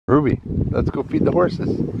Ruby, let's go feed the horses.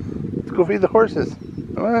 Let's go feed the horses.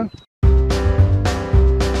 Come on.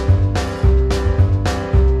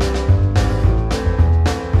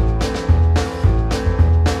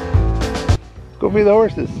 Go feed the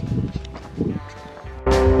horses.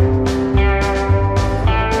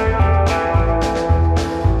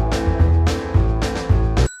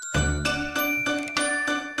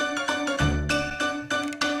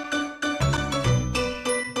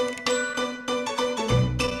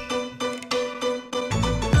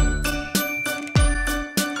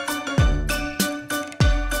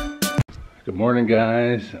 Good morning,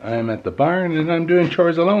 guys. I'm at the barn and I'm doing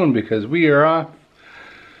chores alone because we are off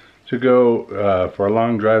to go for a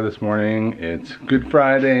long drive this morning. It's Good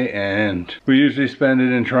Friday and we usually spend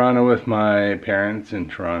it in Toronto with my parents in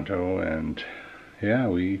Toronto, and yeah,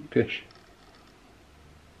 we fish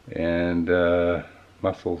and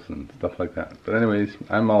mussels and stuff like that. But anyways,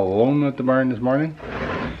 I'm all alone at the barn this morning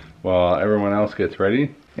while everyone else gets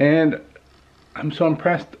ready, and I'm so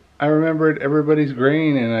impressed. I remembered everybody's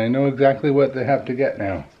grain and I know exactly what they have to get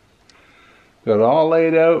now. Got it all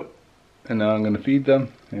laid out, and now I'm going to feed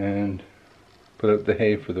them and put up the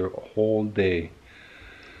hay for the whole day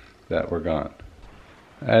that we're gone.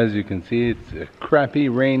 As you can see, it's a crappy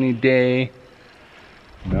rainy day,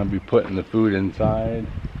 and I'll be putting the food inside.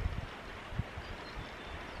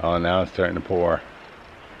 Oh, now it's starting to pour.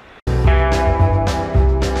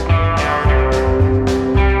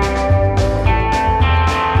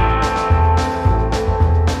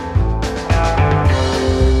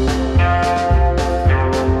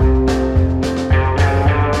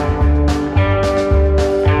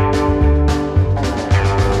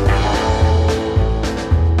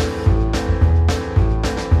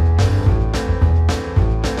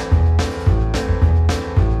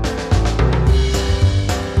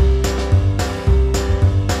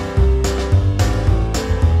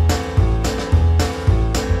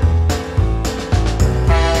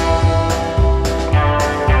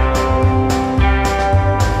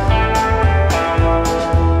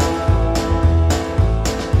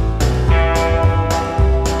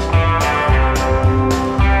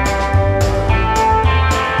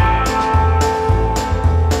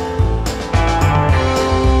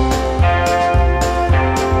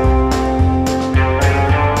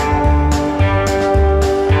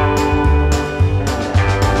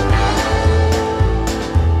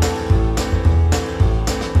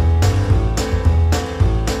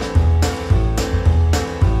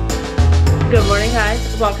 Good morning,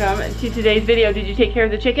 guys. Welcome to today's video. Did you take care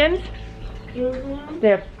of the chickens? Mm-hmm. They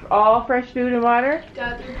have all fresh food and water?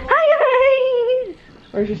 Hi, guys!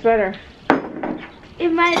 Where's your sweater?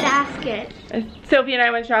 In my basket. Sophie and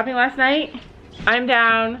I went shopping last night. I'm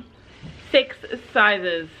down 6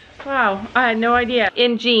 sizes. Wow, I had no idea.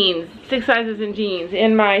 In jeans, 6 sizes in jeans.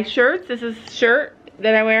 In my shirts, this is shirt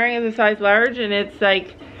that I'm wearing is a size large, and it's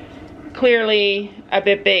like clearly a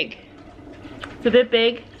bit big. It's a bit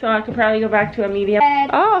big, so I could probably go back to a medium.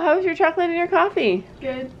 Oh, how's your chocolate and your coffee?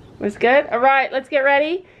 Good. Was good? All right, let's get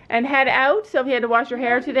ready and head out. Sophie had to wash her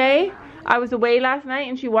hair today. I was away last night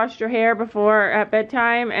and she washed her hair before at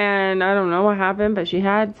bedtime, and I don't know what happened, but she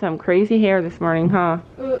had some crazy hair this morning, huh?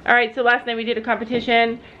 All right, so last night we did a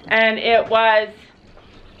competition, and it was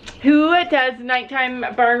who does nighttime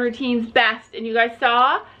barn routines best, and you guys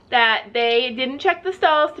saw that they didn't check the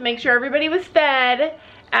stalls to make sure everybody was fed,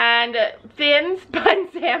 and Finn spun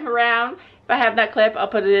Sam around. If I have that clip, I'll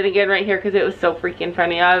put it in again right here because it was so freaking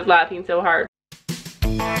funny. I was laughing so hard.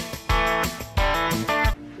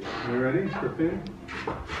 You ready for Finn?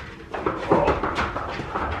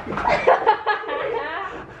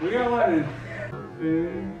 We got one in.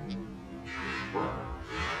 Finn.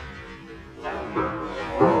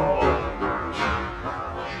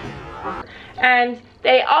 And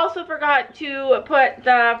they also forgot to put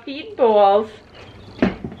the feed bowls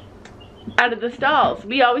out of the stalls.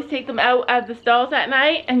 We always take them out of the stalls at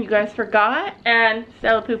night, and you guys forgot, and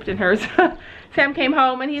Stella pooped in hers. Sam came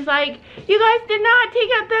home and he's like, you guys did not take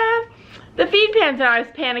out the feed pans, and I was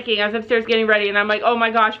panicking. I was upstairs getting ready, and I'm like, oh my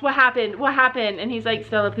gosh, what happened? What happened? And he's like,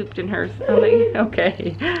 Stella pooped in hers. I'm like,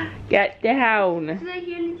 okay, get down. It's like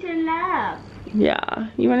you need to nap. Yeah,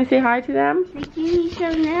 you want to say hi to them? Like you need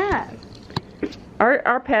to nap.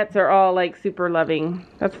 Our pets are all like super loving.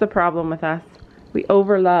 That's the problem with us. We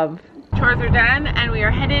overlove. Chores are done, and we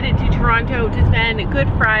are headed to Toronto to spend Good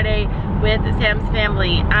Friday with Sam's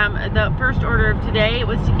family. The first order of today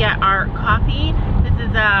was to get our coffee. This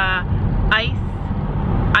is a ice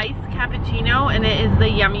cappuccino, and it is the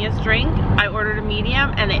yummiest drink. I ordered a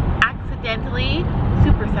medium, and it accidentally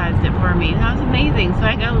supersized it for me. That was amazing, so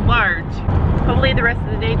I got a large. Hopefully the rest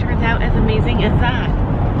of the day turns out as amazing as that.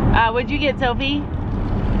 What'd you get, Sophie?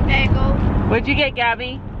 Bagel. What'd you get,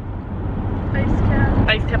 Gabby? Ice cream.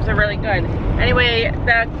 Ice cups are really good. Anyway,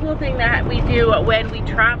 the cool thing that we do when we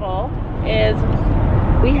travel is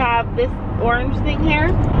we have this orange thing here.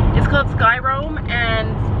 It's called Sky Roam, and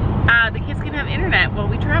the kids can have internet while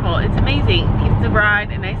we travel. It's amazing. Keeps the ride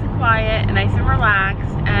nice and quiet and nice and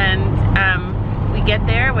relaxed, and we get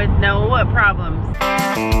there with no problems.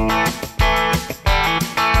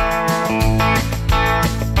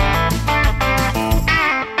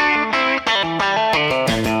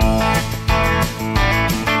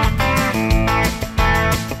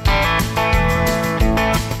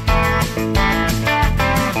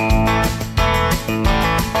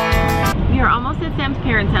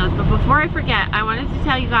 House, but before I forget, I wanted to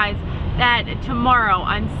tell you guys that tomorrow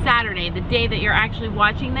on Saturday, the day that you're actually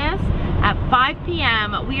watching this, at 5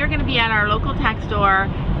 p.m. we are going to be at our local tech store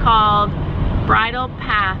called Bridal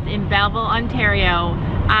Path in Belleville, Ontario,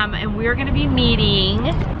 and we're going to be meeting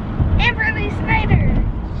Amberly Snyder.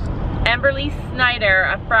 Amberly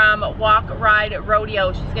Snyder from Walk Ride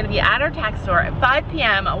Rodeo. She's going to be at our tech store at 5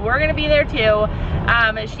 p.m. We're going to be there too.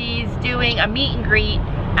 She's doing a meet and greet,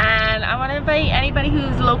 and I want to invite anybody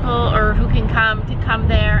who's local or who can come to come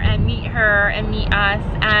there and meet her and meet us.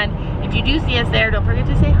 And if you do see us there, don't forget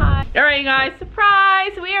to say hi. All right, you guys,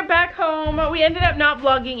 surprise! We are back home. We ended up not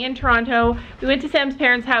vlogging in Toronto. We went to Sam's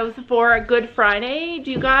parents' house for a Good Friday.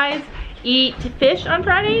 Do you guys eat fish on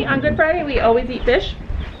Friday? On Good Friday, we always eat fish.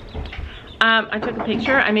 I took a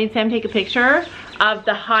picture. I made Sam take a picture of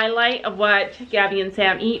the highlight of what Gabby and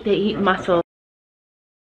Sam eat. They eat mussels.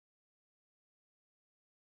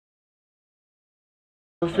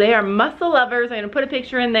 They are mussel lovers. I'm going to put a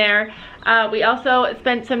picture in there. We also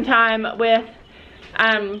spent some time with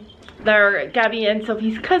their Gabby and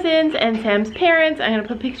Sophie's cousins and Sam's parents. I'm going to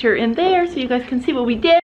put a picture in there so you guys can see what we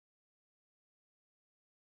did.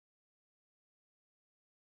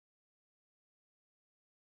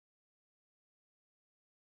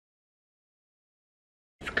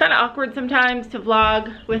 It's kind of awkward sometimes to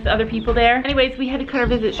vlog with other people there. Anyways, we had to cut our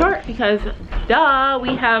visit short because, duh,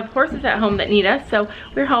 we have horses at home that need us. So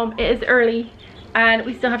we're home. It is early and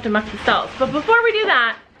we still have to muck the stalls. But before we do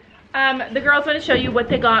that, the girls want to show you what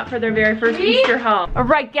they got for their very first Easter haul. All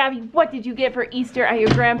right, Gabby, what did you get for Easter at your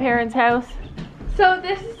grandparents' house? So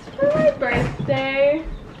this is for my birthday.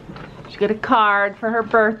 She got a card for her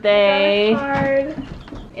birthday. I got a card,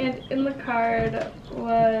 and in the card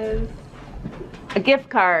was a gift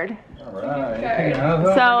card. Alright.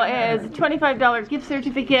 So it is a $25 gift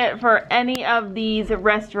certificate for any of these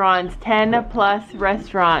restaurants, 10 plus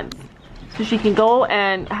restaurants. So she can go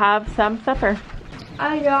and have some supper.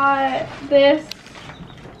 I got this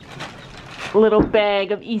little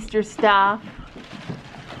bag of Easter stuff.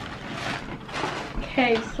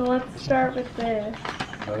 Okay, so let's start with this.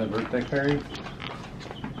 Another birthday card?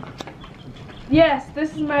 Yes,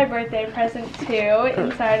 this is my birthday present too,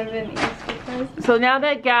 inside of an Easter present. So now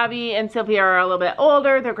that Gabby and Sylvia are a little bit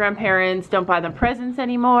older, their grandparents don't buy them presents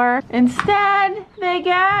anymore. Instead, they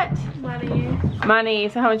get Money. money.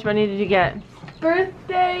 So how much money did you get?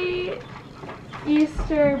 Birthday,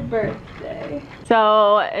 Easter birthday.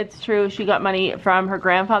 So it's true, she got money from her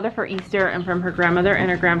grandfather for Easter and from her grandmother and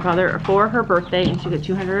her grandfather for her birthday, and she got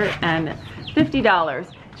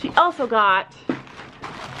 $250. She also got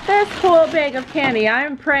this whole bag of candy.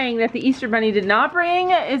 I'm praying that the Easter bunny is not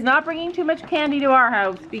bringing too much candy to our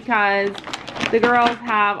house, because the girls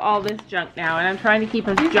have all this junk now, and I'm trying to keep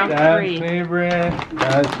us junk free. Dad's favorite.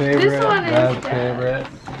 Dad's favorite. This one is Dad's favorite.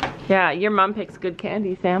 Yeah, your mom picks good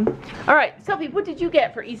candy, Sam. All right, Sophie, what did you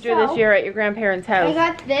get for Easter this year at your grandparents' house? I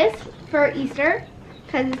got this for Easter,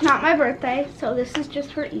 because it's not my birthday, so this is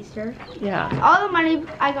just for Easter. Yeah. All the money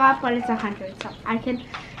I got, but it's $100, so I can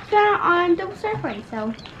spend it on double star coins,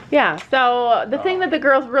 so. Yeah, so the thing that the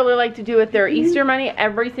girls really like to do with their Easter money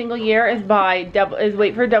every single year is wait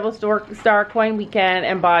for a double star coin weekend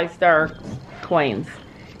and buy star coins.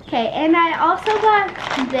 Okay, and I also got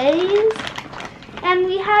these, and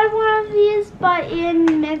we had one of these, but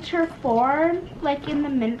in miniature form, like in the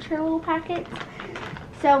miniature little packets.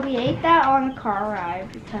 So we ate that on the car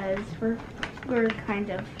ride because we're kind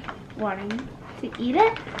of wanting to eat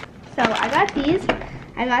it. So I got these.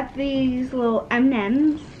 I got these little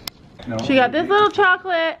M&Ms. No. She got this little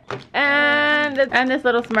chocolate and this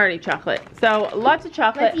little Smartie chocolate. So lots of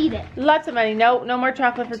chocolate. Let's eat it. Lots of money. No more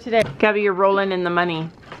chocolate for today. Gabby, you're rolling in the money.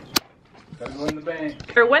 Gotta go in the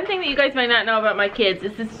bank. Or one thing that you guys might not know about my kids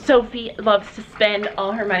is that Sophie loves to spend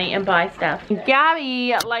all her money and buy stuff.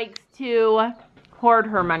 Gabby likes to hoard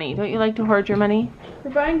her money. Don't you like to hoard your money?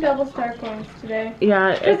 We're buying double star coins today.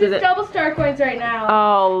 Yeah. Because it's double star coins right now.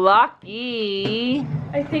 Oh, lucky.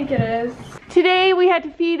 I think it is. Today we had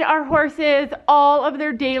to feed our horses all of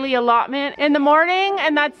their daily allotment in the morning,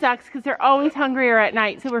 and that sucks because they're always hungrier at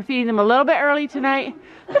night. So we're feeding them a little bit early tonight.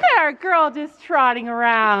 Look at our girl just trotting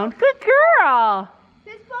around. Good girl.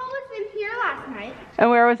 This ball was in here last night.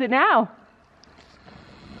 And where was it now?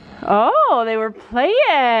 Oh, they were playing.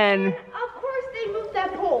 And of course they moved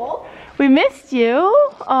that pole. We missed you.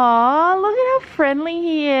 Aw, look at how friendly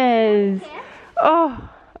he is. Oh,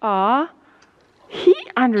 aw. He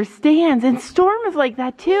understands, and Storm is like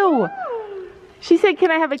that too. She said,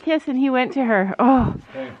 can I have a kiss? And he went to her. Oh,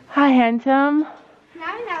 hi, handsome.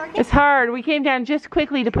 It's hard. We came down just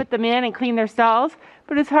quickly to put them in and clean their stalls,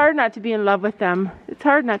 but it's hard not to be in love with them. It's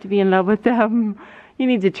hard not to be in love with them. He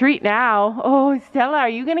needs a treat now. Oh, Stella, are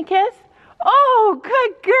you going to kiss? Oh,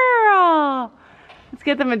 good girl. Let's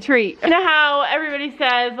get them a treat. You know how everybody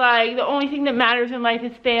says, like, the only thing that matters in life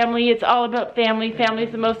is family. It's all about family. Family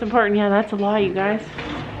is the most important. Yeah, that's a lie, you guys.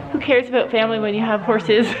 Who cares about family when you have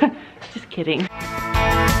horses? Just kidding.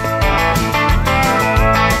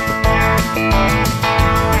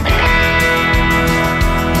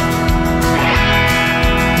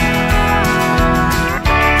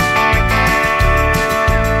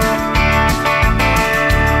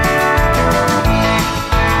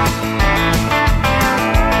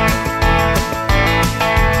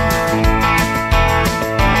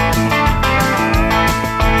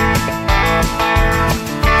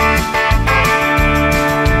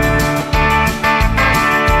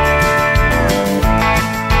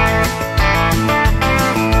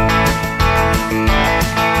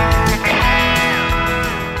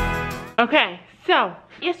 Okay, so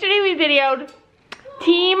yesterday we videoed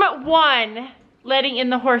Team 1 letting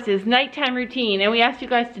in the horses, nighttime routine, and we asked you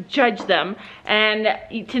guys to judge them. And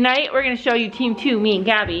tonight we're going to show you Team 2, me and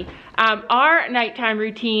Gabby, our nighttime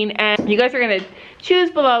routine, and you guys are going to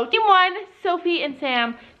choose below. Team 1, Sophie and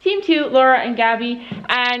Sam. Team 2, Laura and Gabby,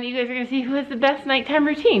 and you guys are going to see who has the best nighttime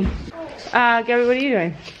routine. Gabby, what are you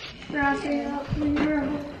doing? Wrapping up the mirror.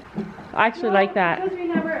 I actually like that. Because we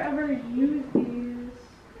never ever use these.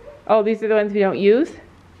 Oh, these are the ones we don't use?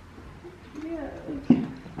 Yeah.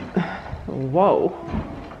 Whoa.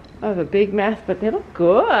 That was a big mess, but they look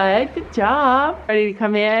good. Good job. Ready to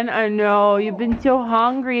come in? I know, you've been so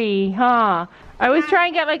hungry, huh? I always try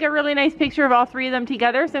and get like a really nice picture of all three of them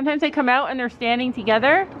together. Sometimes they come out and they're standing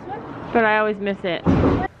together, but I always miss it.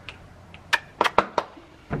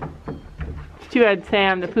 Too bad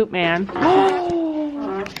Sam, the poop man.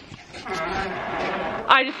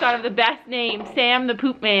 I just thought of the best name, Sam the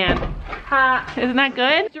Poop Man. Isn't that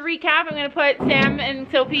good? To recap, I'm going to put Sam and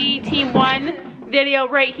Sophie Team 1 video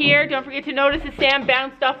right here. Don't forget to notice that Sam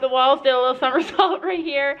bounced off the walls, did a little somersault right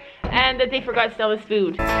here, and that they forgot Stella's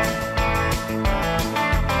food.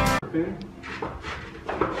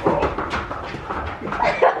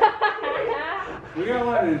 We got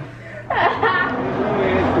one in.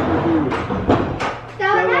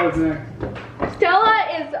 Stella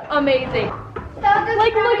is amazing.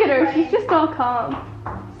 Like, look at her. She's just all calm.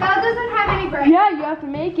 Stella doesn't have any brain. Yeah, you have to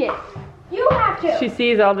make it. You have to. She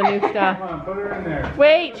sees all the new stuff. Come on, put her in there.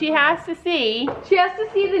 Wait, she has to see. She has to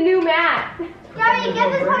see the new mat. Gabby,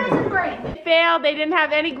 get this one as a brain. They failed. They didn't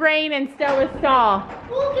have any grain in Stella's stall.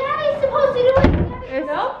 Well, Gabby's supposed to do it. Gabby,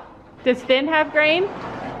 Nope. Does Finn have grain?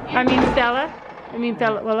 I mean Stella. I mean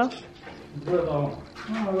Stella. Willow. Willow.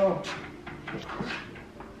 Willow.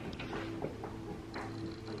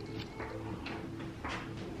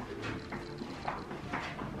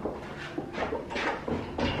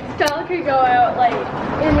 Stella could go out like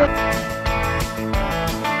in the.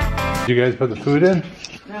 Did you guys put the food in?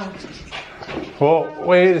 No. Well,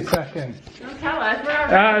 wait a second. Don't tell us. We're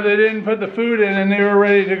not ready. They didn't put the food in and they were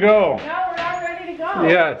ready to go. No, we're not ready to go.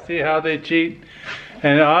 Yeah, see how they cheat?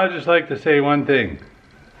 And I'd just like to say one thing.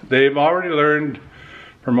 They've already learned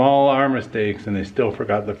from all our mistakes and they still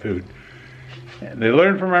forgot the food. They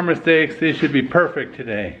learned from our mistakes. They should be perfect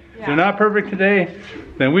today. If they're not perfect today,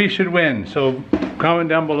 then we should win. So comment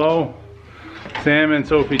down below. Sam and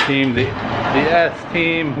Sophie team, the S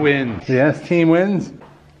team wins. The S team wins?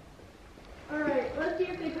 Alright, let's see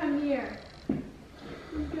if they come here.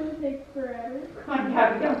 It's gonna take forever. Come on,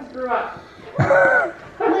 Gabby, don't screw up.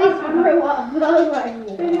 please screw up.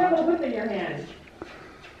 Otherwise, Then you have a whip in your hand.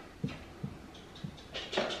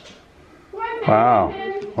 Wow.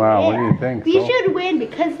 Wow, what do you think? we Sol? should win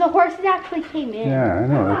because the horses actually came in. Yeah, I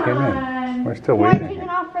know, they came in. We're still We're waiting. taking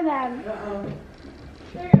off for them.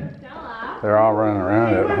 There you go, Stella. They're all running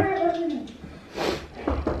around it.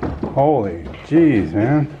 Holy jeez,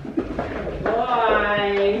 man. Boy.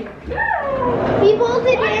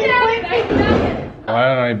 bolted in. Why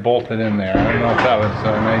don't I bolt it in there? I don't know if that was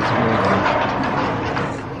a nice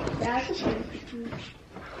move. That's a shame.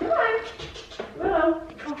 Come on. Willow.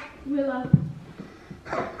 Oh, Willow.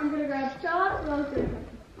 I'm gonna grab Stella. Willow's gonna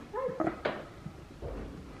grab.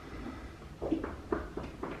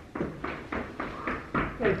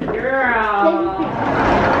 Good girl.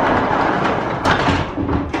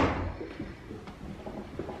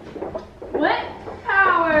 What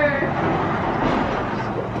power?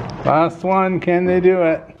 Last one, can they do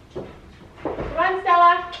it? Come on,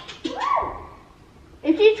 Stella.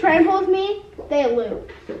 If she tramples me, they lose.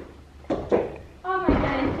 Oh my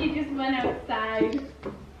goodness, she just went outside.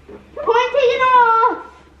 Point taken off.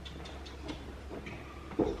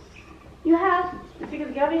 You have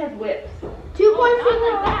Because Gabby has whips. 2 points Not taken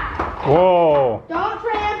like off. that. Whoa! Don't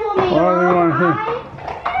trample me, What do you or want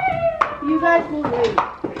here? you guys will lose.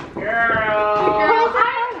 Girl.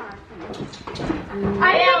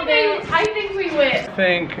 I think we win. I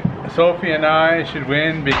think Sophie and I should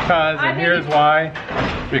win because, and here's why.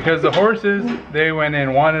 Because the horses, they went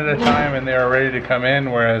in one at a time and they were ready to come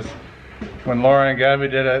in, whereas when Laura and Gabby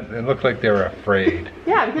did it, it looked like they were afraid.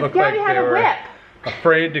 Yeah, because Looked Gabby like had they a were whip.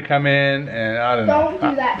 Afraid to come in, and I don't know.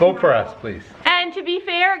 Don't do that Vote for tomorrow. us, please. And to be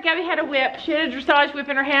fair, Gabby had a whip. She had a dressage whip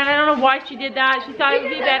in her hand. I don't know why she did that. She thought it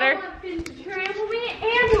would be better. Finn to trample me,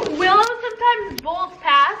 and Willow sometimes bolts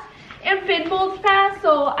past, and Finn bolts past,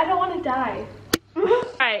 so I don't want to die.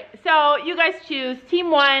 Alright, so you guys choose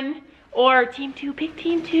Team 1 or Team 2. Pick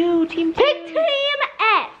Team 2. Team 2. Pick Team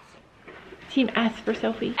S. Team S for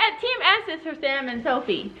Sophie. And Team S is for Sam and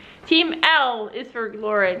Sophie. Team L is for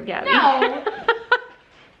Laura and Gabby. No.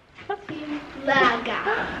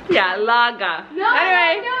 Laga. Yeah, Laga. No,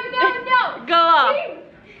 anyway, no. go up.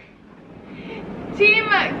 Team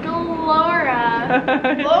Glora.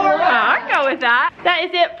 I'll go with that. That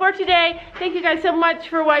is it for today. Thank you guys so much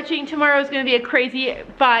for watching. Tomorrow is going to be a crazy,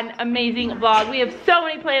 fun, amazing vlog. We have so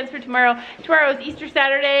many plans for tomorrow. Tomorrow is Easter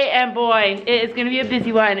Saturday, and boy, it is going to be a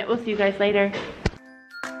busy one. We'll see you guys later.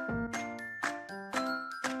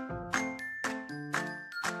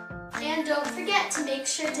 And don't forget to make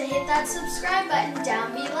sure to hit that subscribe button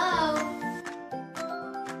down below.